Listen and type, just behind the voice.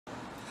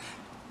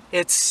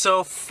It's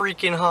so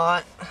freaking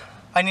hot.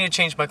 I need to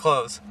change my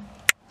clothes.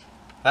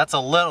 That's a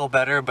little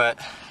better, but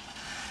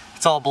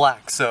it's all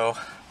black, so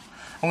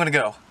I'm gonna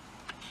go.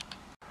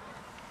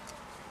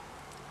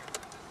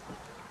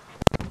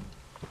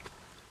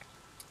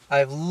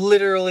 I've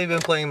literally been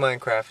playing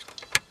Minecraft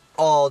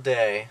all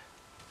day,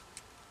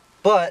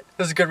 but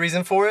there's a good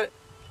reason for it,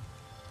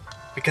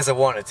 because I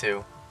wanted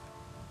to.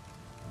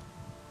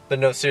 But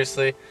no,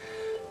 seriously,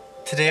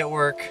 today at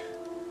work,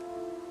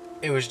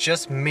 it was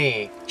just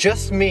me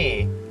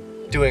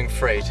doing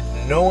freight.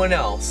 No one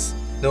else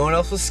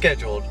was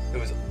scheduled. It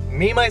was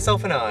me,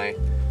 myself, and I.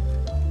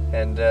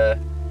 And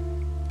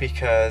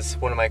because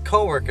one of my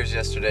coworkers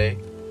yesterday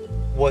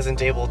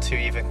wasn't able to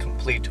even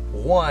complete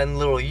one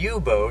little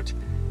U-boat,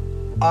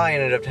 I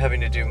ended up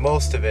having to do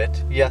most of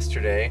it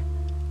yesterday.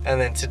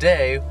 And then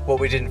today, what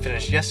we didn't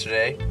finish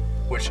yesterday,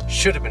 which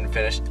should have been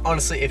finished.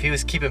 Honestly, if he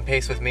was keeping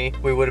pace with me,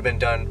 we would have been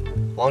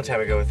done a long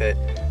time ago with it.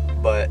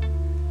 But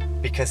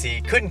because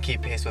he couldn't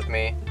keep pace with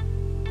me,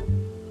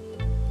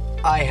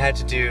 I had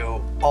to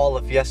do all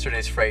of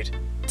yesterday's freight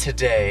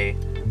today.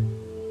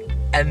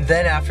 And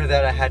then after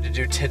that, I had to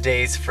do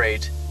today's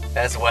freight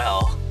as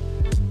well.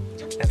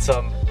 And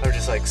so I'm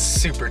just like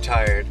super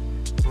tired,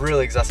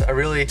 really exhausted.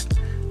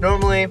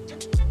 Normally,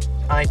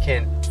 I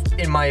can,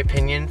 in my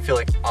opinion, feel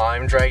like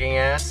I'm dragging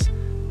ass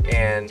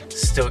and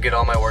still get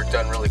all my work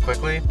done really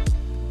quickly.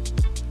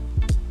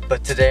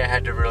 But today I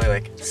had to really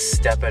like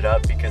step it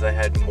up because I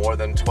had more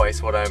than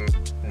twice what I'm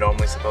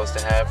normally supposed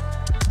to have.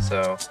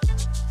 So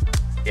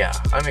yeah,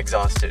 I'm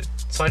exhausted.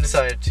 So I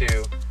decided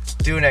to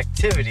do an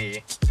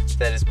activity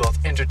that is both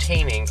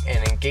entertaining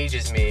and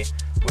engages me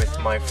with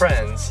my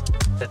friends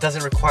that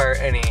doesn't require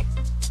any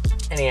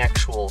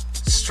actual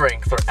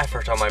strength or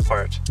effort on my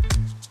part.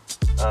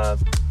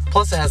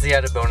 Plus it has the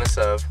added bonus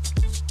of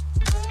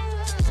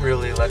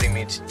really letting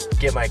me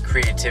get my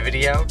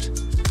creativity out.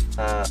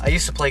 I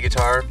used to play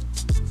guitar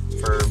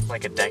for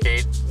like a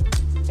decade,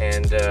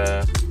 and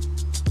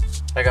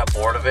I got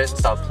bored of it and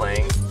stopped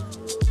playing.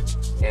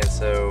 And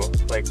so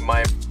like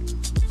my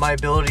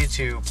ability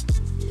to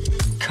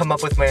come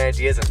up with my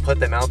ideas and put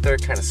them out there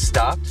kind of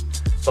stopped.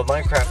 But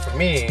Minecraft for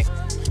me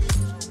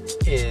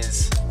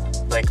is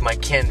like my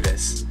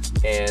canvas,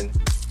 and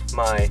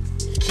my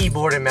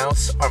keyboard and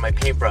mouse are my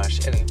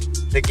paintbrush, and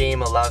the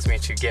game allows me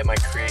to get my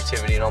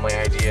creativity and all my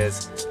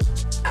ideas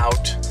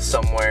out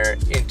somewhere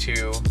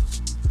into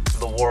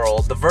the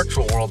world, the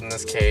virtual world in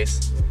this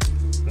case.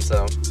 And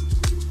so,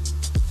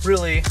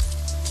 really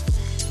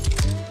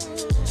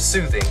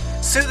soothing.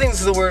 Soothing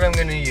is the word I'm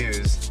gonna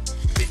use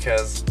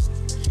because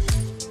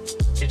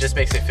it just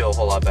makes me feel a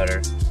whole lot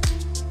better.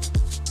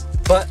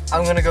 But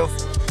I'm gonna go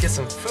get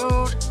some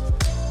food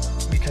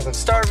because I'm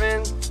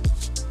starving.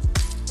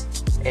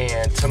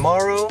 And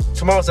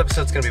tomorrow's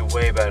episode's gonna be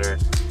way better.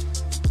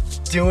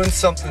 Doing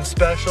something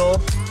special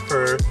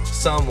for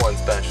someone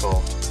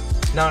special.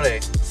 Not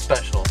a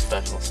special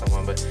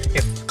someone, but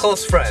a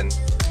close friend.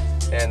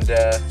 And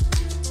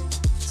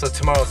so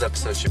tomorrow's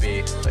episode should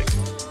be like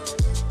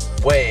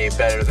way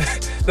better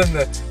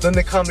than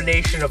the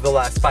combination of the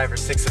last 5 or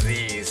 6 of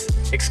these,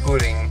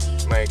 excluding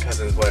my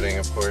cousin's wedding,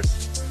 of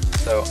course.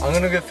 So I'm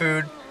gonna get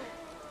food,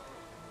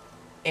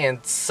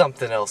 and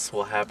something else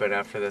will happen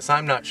after this.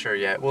 I'm not sure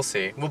yet. We'll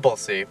see. We'll both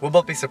see. We'll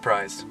both be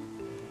surprised.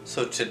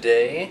 So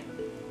today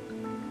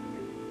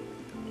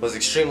was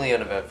extremely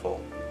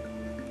uneventful.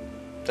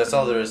 That's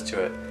all there is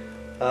to it.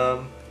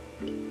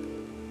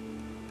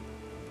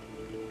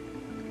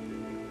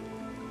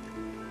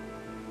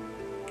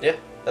 Yeah,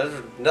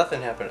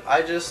 nothing happened.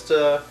 I just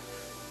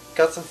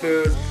got some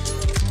food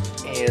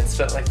and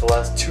spent like the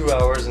last 2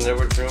 hours in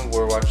Edward's room.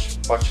 We're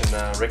watching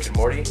Rick and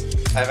Morty.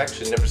 I've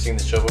actually never seen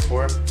the show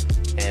before,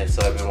 and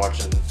so I've been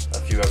watching a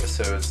few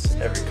episodes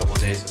every couple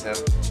of days with him.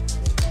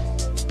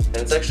 And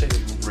it's actually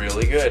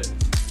really good.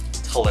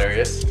 It's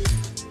hilarious.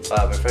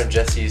 My friend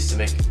Jesse used to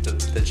make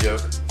the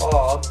joke,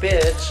 "Aw,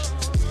 bitch,"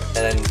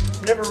 and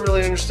I never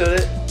really understood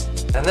it.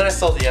 And then I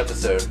saw the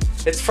episode.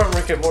 It's from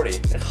Rick and Morty.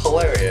 It's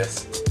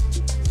hilarious.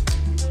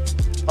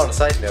 On a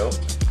side note,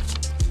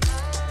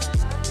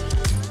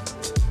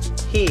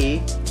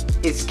 he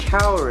is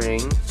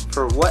cowering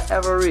for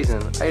whatever reason.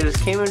 I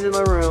just came into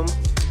my room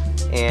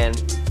and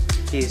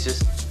he's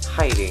just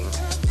hiding,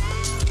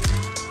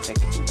 like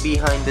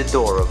behind the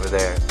door over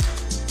there.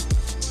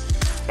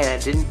 And I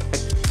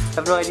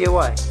have no idea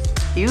why.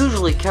 He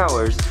usually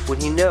cowers when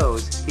he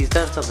knows he's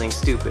done something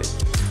stupid.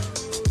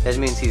 That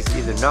means he's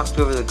either knocked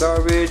over the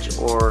garbage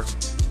or,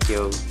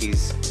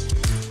 he's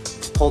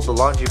pulled the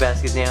laundry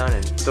basket down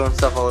and thrown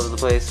stuff all over the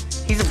place.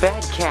 He's a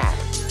bad cat,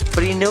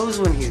 but he knows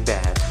when he's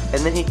bad,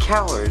 and then he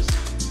cowers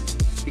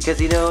because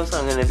he knows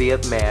I'm gonna be a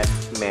mad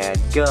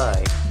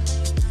guy.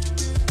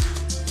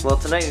 Well,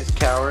 tonight he's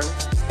cowering,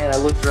 and I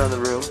looked around the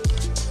room.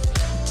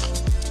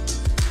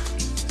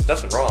 There's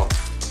nothing wrong.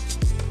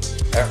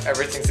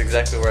 Everything's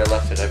exactly where I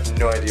left it. I have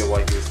no idea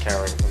why he was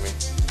cowering from me.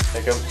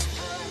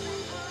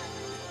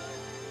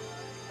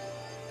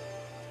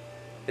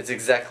 It's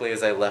exactly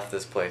as I left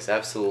this place.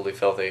 Absolutely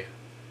filthy.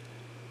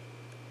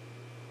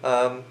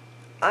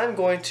 I'm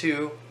going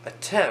to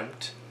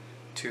attempt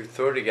to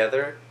throw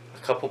together a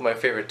couple of my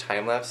favorite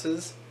time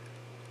lapses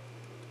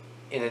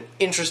in an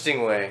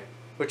interesting way,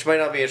 which might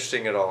not be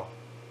interesting at all.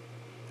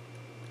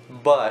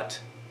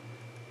 But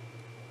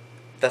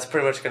that's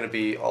pretty much going to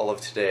be all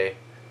of today.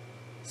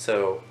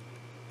 So,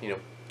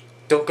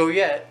 don't go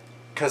yet,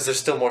 because there's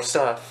still more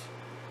stuff.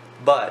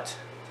 But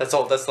that's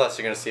all. That's the last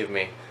you're going to see of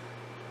me.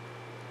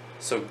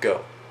 So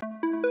go.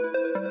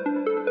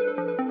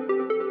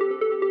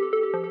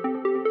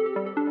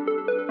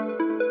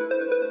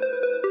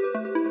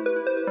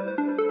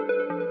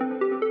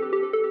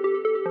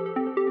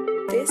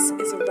 This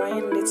is a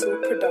Ryan Little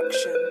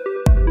production.